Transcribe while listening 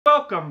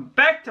welcome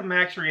back to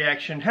Max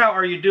Reaction. How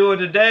are you doing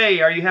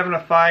today? Are you having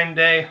a fine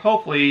day?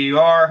 Hopefully you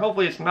are.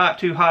 Hopefully it's not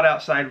too hot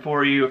outside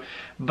for you.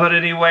 But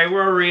anyway,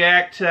 we'll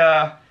react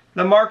to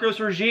the Marcos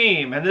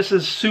regime. And this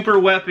is super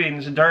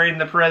weapons during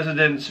the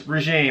president's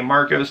regime.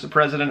 Marcos, the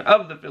president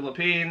of the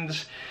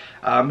Philippines.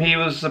 He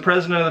was the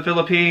president of the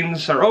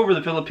Philippines, or over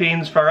the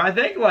Philippines, for I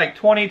think like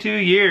 22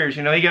 years.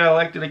 You know, he got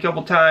elected a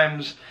couple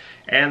times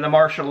and the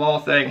martial law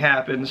thing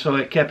happened, so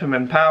it kept him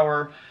in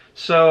power.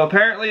 So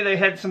apparently they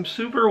had some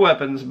super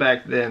weapons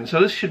back then.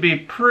 So this should be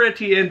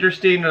pretty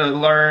interesting to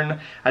learn.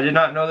 I did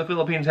not know the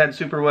Philippines had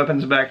super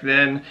weapons back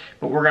then,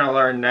 but we're going to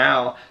learn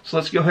now. So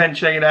let's go ahead and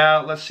check it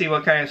out. Let's see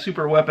what kind of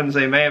super weapons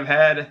they may have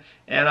had.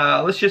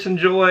 And let's just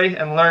enjoy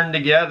and learn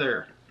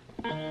together.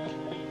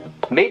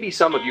 Maybe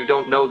some of you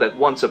don't know that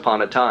once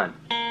upon a time,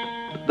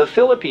 the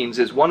Philippines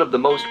is one of the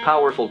most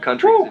powerful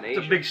countries in Asia.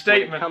 It's a big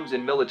statement. When it comes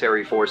in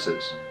military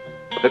forces.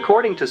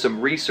 According to some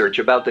research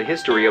about the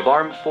history of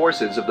armed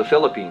forces of the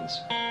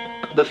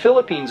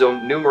Philippines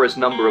owned numerous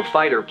number of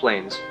fighter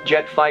planes,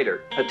 jet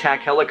fighter,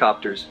 attack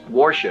helicopters,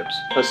 warships,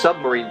 a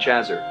submarine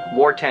chaser,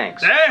 war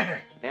tanks,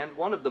 and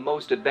one of the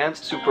most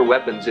advanced super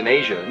weapons in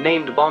Asia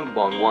named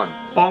Bongbong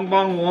 1.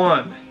 Bongbong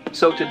 1.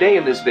 So today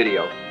in this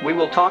video, we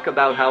will talk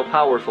about how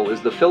powerful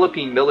is the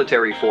Philippine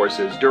military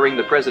forces during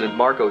the President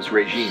Marcos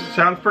regime.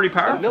 Sounds pretty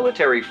powerful. The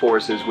military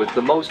forces with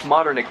the most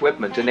modern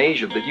equipment in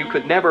Asia that you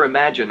could never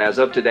imagine as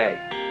of today.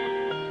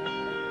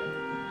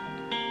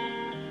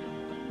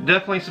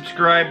 Definitely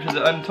subscribe to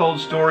the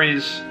Untold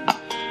Stories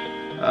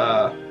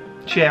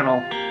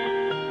channel.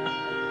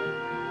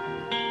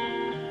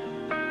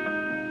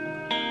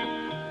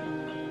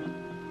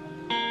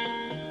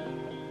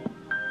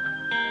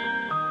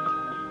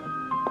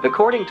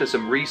 According to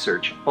some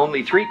research,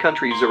 only 3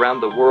 countries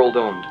around the world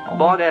owned,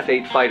 bought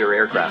F-8 fighter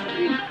aircraft.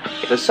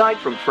 Aside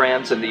from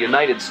France and the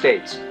United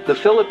States, the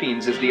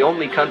Philippines is the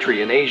only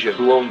country in Asia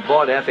who owned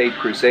bought F-8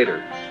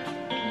 Crusader.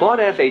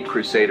 Bought F-8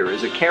 Crusader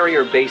is a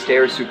carrier-based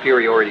air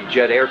superiority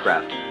jet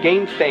aircraft,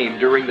 gained fame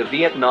during the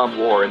Vietnam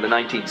War in the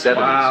 1970s.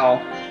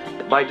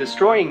 Wow. By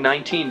destroying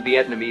 19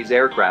 Vietnamese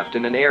aircraft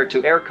in an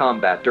air-to-air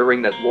combat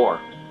during that war.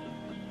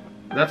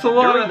 That's a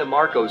lot. During the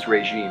Marcos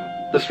regime,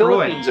 the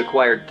Philippines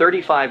acquired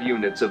 35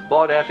 units of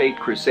bought F-8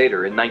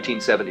 Crusader in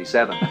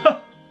 1977.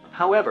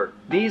 However,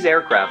 these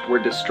aircraft were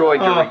destroyed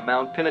during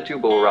Mount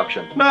Pinatubo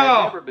eruption and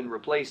have never been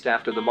replaced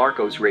after the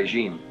Marcos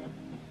regime.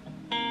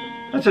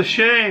 That's a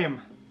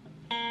shame.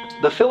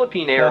 The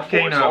Philippine Air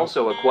Force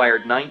also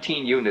acquired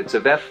 19 units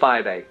of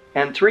F-5A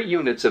and 3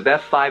 units of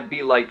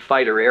F-5B light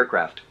fighter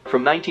aircraft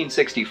from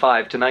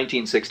 1965 to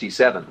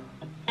 1967.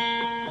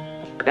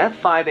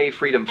 F-5A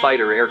Freedom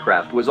Fighter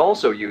aircraft was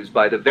also used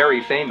by the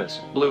very famous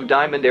Blue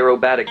Diamond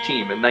aerobatic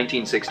team in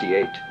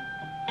 1968.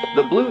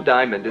 The Blue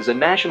Diamond is a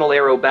national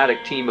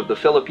aerobatic team of the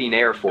Philippine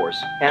Air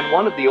Force and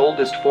one of the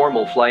oldest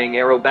formal flying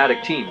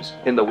aerobatic teams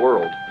in the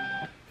world.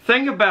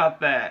 Think about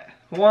that.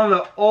 One of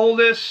the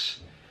oldest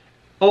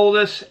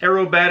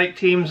aerobatic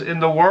teams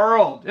in the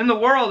world.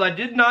 I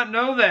did not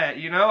know that,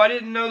 you know. I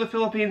didn't know the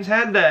Philippines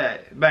had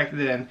that back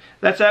then.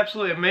 That's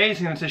absolutely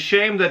amazing. It's a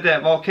shame that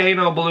that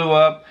volcano blew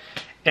up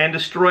and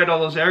destroyed all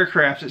those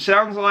aircrafts. It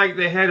sounds like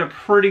they had a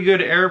pretty good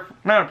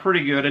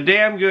a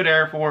damn good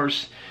Air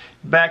Force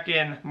back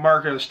in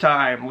Marcos'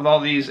 time with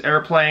all these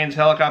airplanes,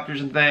 helicopters,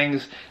 and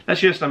things. That's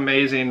just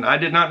amazing. I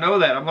did not know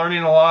that. I'm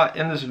learning a lot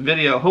in this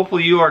video.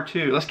 Hopefully you are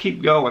too. Let's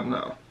keep going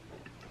though.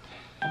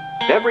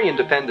 Every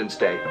Independence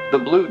Day, the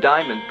Blue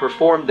Diamond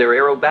performed their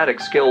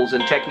aerobatic skills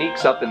and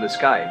techniques up in the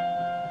sky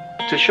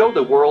to show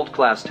the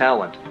world-class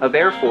talent of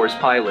Air Force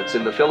pilots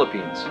in the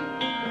Philippines.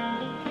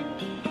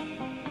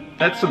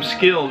 That's some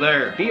skill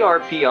there.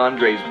 BRP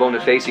Andres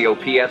Bonifacio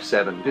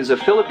PF-7 is a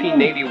Philippine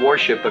Navy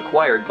warship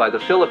acquired by the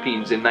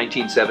Philippines in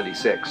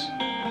 1976.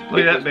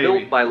 It was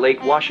built by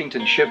Lake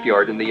Washington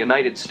Shipyard in the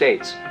United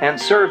States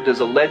and served as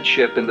a lead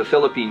ship in the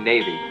Philippine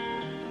Navy.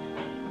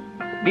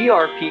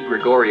 BRP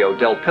Gregorio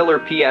del Pilar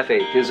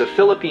PF-8 is a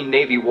Philippine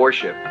Navy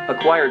warship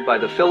acquired by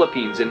the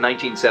Philippines in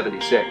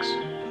 1976.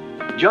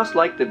 Just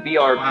like the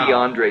BRP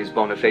Andres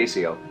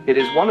Bonifacio, it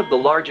is one of the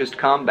largest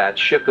combat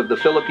ship of the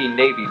Philippine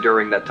Navy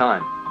during that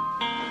time.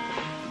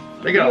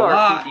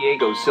 BRP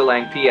Diego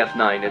Silang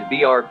PF-9 and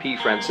BRP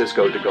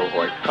Francisco de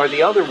Gojoy are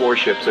the other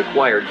warships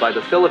acquired by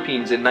the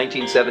Philippines in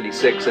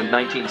 1976 and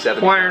 1970.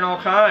 Acquiring all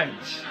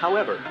kinds.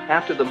 However,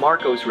 after the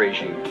Marcos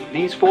regime,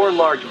 these 4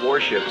 large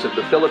warships of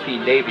the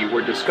Philippine Navy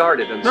were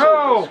discarded and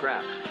sold as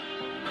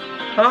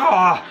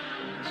scrap.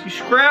 You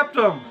scrapped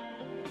them.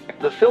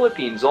 The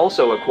Philippines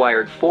also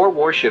acquired 4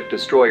 warship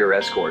destroyer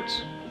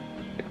escorts.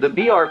 The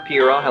BRP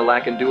Raja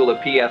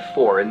Lacandula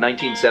PF-4 in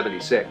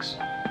 1976.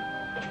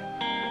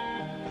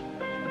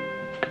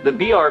 The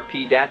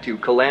BRP Datu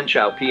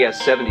Kalanchao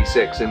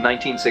PS-76 in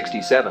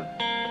 1967.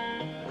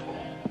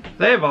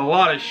 They have a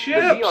lot of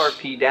ships. The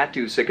BRP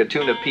Datu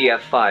Sikatuna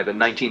PF-5 in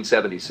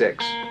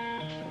 1976.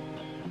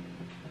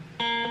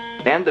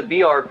 And the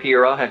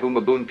BRP Raja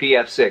Humabun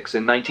PF-6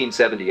 in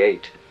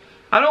 1978.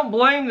 I don't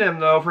blame them,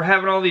 though, for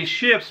having all these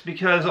ships,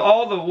 because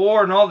all the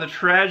war and all the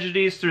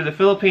tragedies through the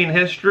Philippine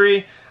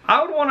history,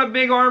 I would want a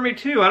big army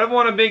too. I'd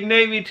want a big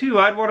navy too.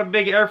 I'd want a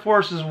big air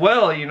force as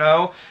well, you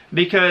know,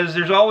 because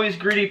there's always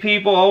greedy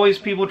people, always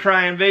people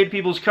trying to invade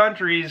people's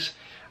countries.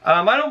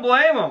 I don't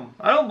blame them.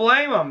 I don't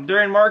blame them.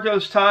 During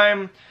Marcos'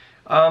 time,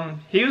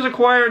 he was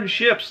acquiring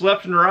ships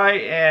left and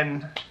right,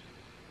 and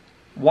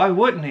why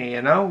wouldn't he,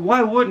 you know?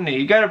 Why wouldn't he?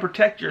 You got to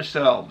protect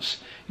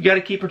yourselves. You got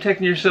to keep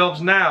protecting yourselves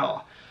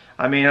now.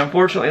 I mean,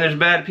 unfortunately, there's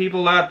bad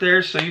people out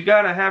there, so you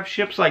got to have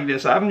ships like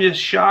this. I'm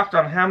just shocked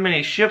on how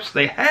many ships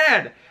they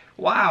had.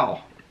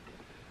 Wow.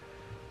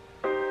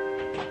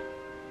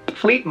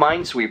 Fleet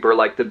minesweeper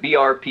like the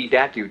BRP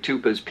Datu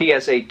Tupa's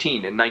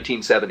PS-18 in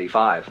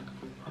 1975.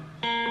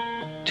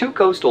 Two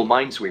coastal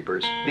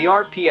minesweepers, the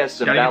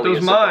RPS Zambales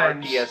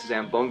and RPS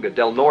Zamboanga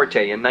del Norte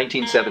in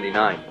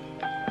 1979.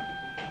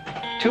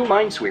 Two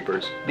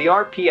minesweepers, the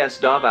RPS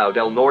Davao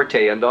del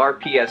Norte and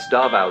RPS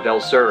Davao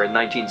del Sur in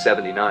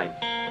 1979.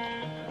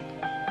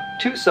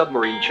 Two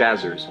submarine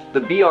chasers,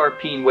 the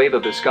BRP Nueva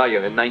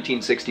Vizcaya in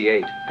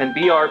 1968 and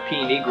BRP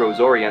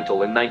Negros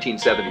Oriental in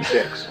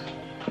 1976.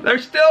 They're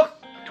still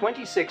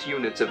 26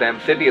 units of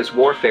amphibious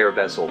warfare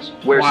vessels,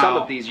 where some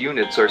of these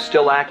units are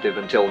still active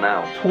until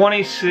now.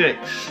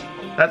 26.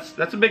 That's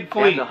a big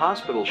fleet. And the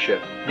hospital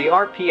ship, the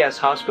RPS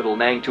Hospital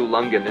Nang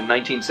Tulungan in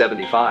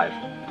 1975.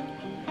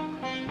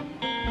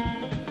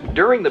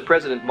 During the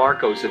President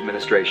Marcos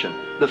administration,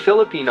 the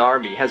Philippine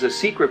Army has a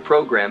secret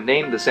program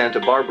named the Santa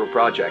Barbara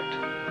Project.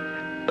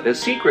 A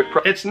secret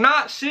It's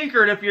not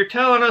secret if you're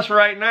telling us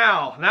right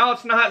now. Now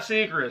it's not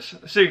secret.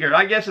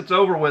 I guess it's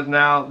over with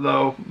now,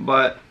 though,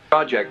 but...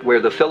 project where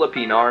the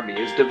Philippine Army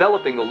is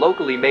developing a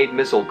locally made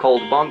missile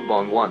called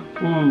Bongbong 1.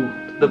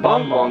 Ooh, the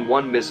Bongbong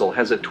 1 missile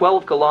has a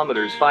 12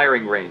 kilometers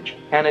firing range,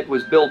 and it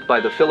was built by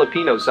the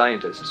Filipino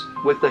scientists,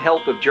 with the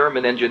help of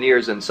German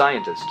engineers and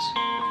scientists.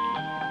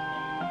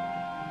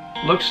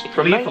 Looks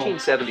From lethal.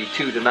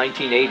 1972 to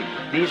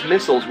 1980, these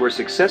missiles were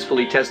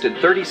successfully tested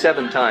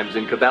 37 times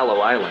in Caballo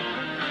Island.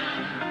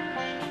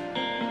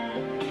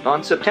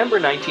 On September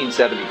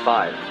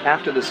 1975,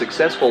 after the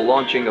successful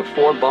launching of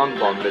 4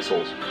 Bongbong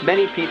missiles,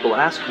 many people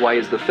asked why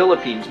is the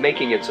Philippines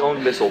making its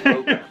own missile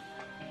program.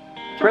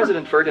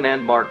 President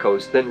Ferdinand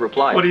Marcos then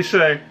replied, What did he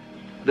say?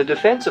 The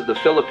defense of the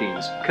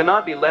Philippines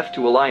cannot be left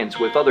to alliance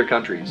with other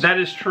countries. That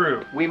is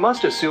true. We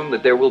must assume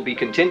that there will be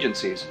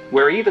contingencies,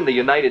 where even the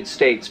United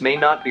States may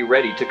not be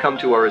ready to come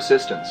to our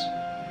assistance.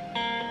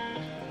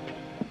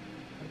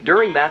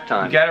 During that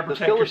time, the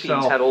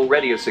Philippines had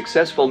already a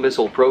successful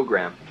missile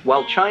program,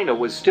 while China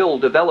was still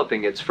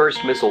developing its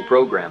first missile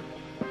program.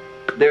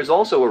 There's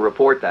also a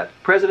report that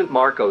President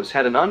Marcos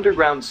had an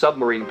underground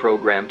submarine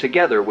program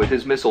together with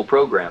his missile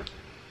program.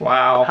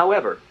 Wow.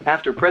 However,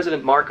 after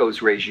President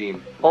Marcos'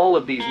 regime, all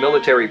of these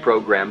military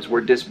programs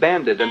were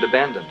disbanded and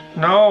abandoned.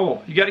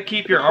 No, you got to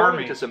keep your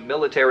army. According to some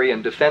military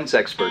and defense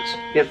experts,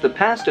 if the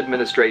past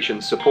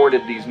administrations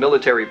supported these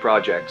military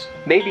projects,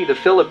 maybe the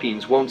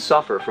Philippines won't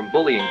suffer from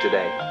bullying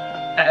today.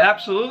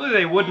 Absolutely,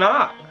 they would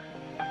not.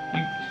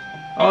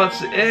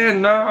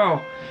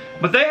 No.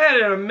 But they had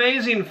an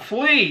amazing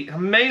fleet,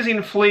 and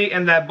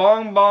that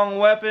Bongbong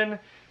weapon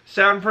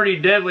sound pretty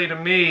deadly to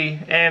me,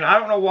 and I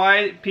don't know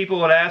why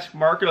people would ask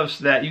Marcos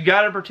that. You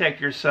got to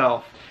protect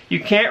yourself. You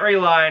can't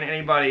rely on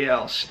anybody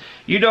else.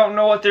 You don't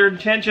know what their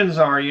intentions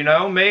are, you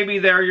know? Maybe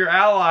they're your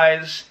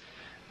allies,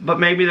 but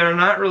maybe they're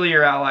not really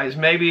your allies.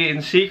 Maybe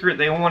in secret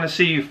they want to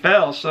see you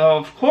fail. So,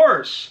 of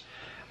course,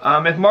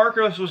 if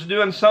Marcos was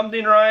doing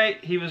something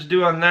right, he was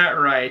doing that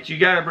right. You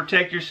got to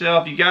protect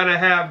yourself. You got to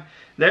have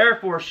the Air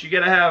Force. You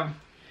got to have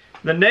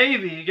the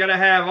Navy. You got to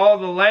have all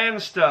the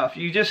land stuff.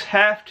 You just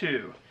have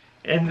to.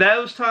 In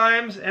those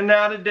times and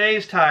now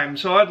today's time.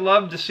 So I'd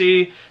love to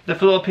see the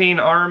Philippine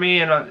Army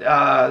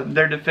and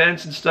their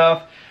defense and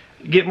stuff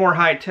get more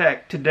high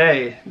tech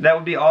today. That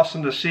would be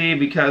awesome to see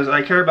because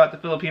I care about the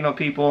Filipino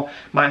people.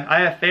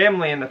 I have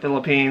family in the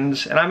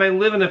Philippines and I may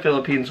live in the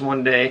Philippines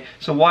one day.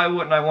 So why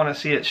wouldn't I want to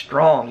see it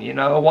strong, you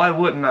know? Why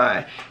wouldn't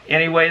I?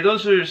 Anyway,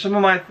 those are some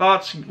of my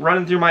thoughts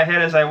running through my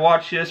head as I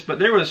watch this. But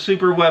there was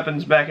super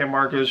weapons back in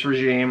Marcos'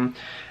 regime.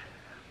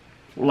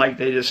 Like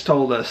they just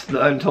told us,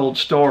 the untold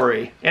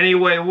story.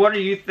 Anyway, what are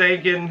you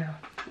thinking?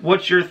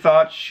 What's your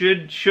thoughts?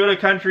 Should a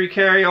country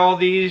carry all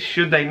these?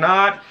 Should they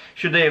not?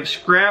 Should they have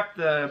scrapped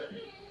the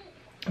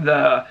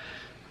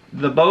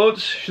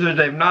boats? Should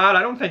they have not?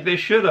 I don't think they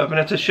should have. And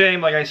it's a shame,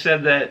 like I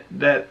said,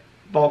 that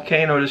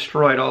volcano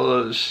destroyed all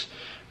those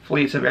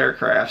fleets of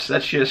aircrafts.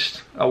 That's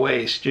just a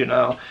waste, you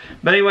know.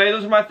 But anyway,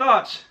 those are my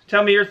thoughts.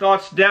 Tell me your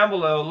thoughts down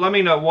below. Let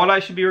me know what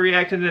I should be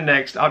reacting to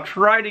next. I'll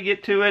try to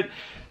get to it.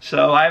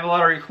 So I have a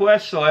lot of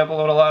requests, so I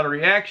upload a lot of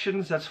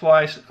reactions. That's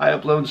why I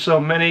upload so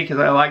many, because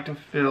I like to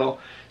fulfill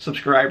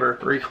subscriber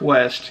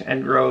requests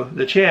and grow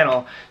the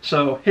channel.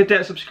 So hit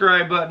that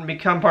subscribe button,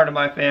 become part of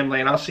my family,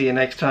 and I'll see you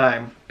next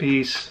time.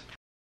 Peace.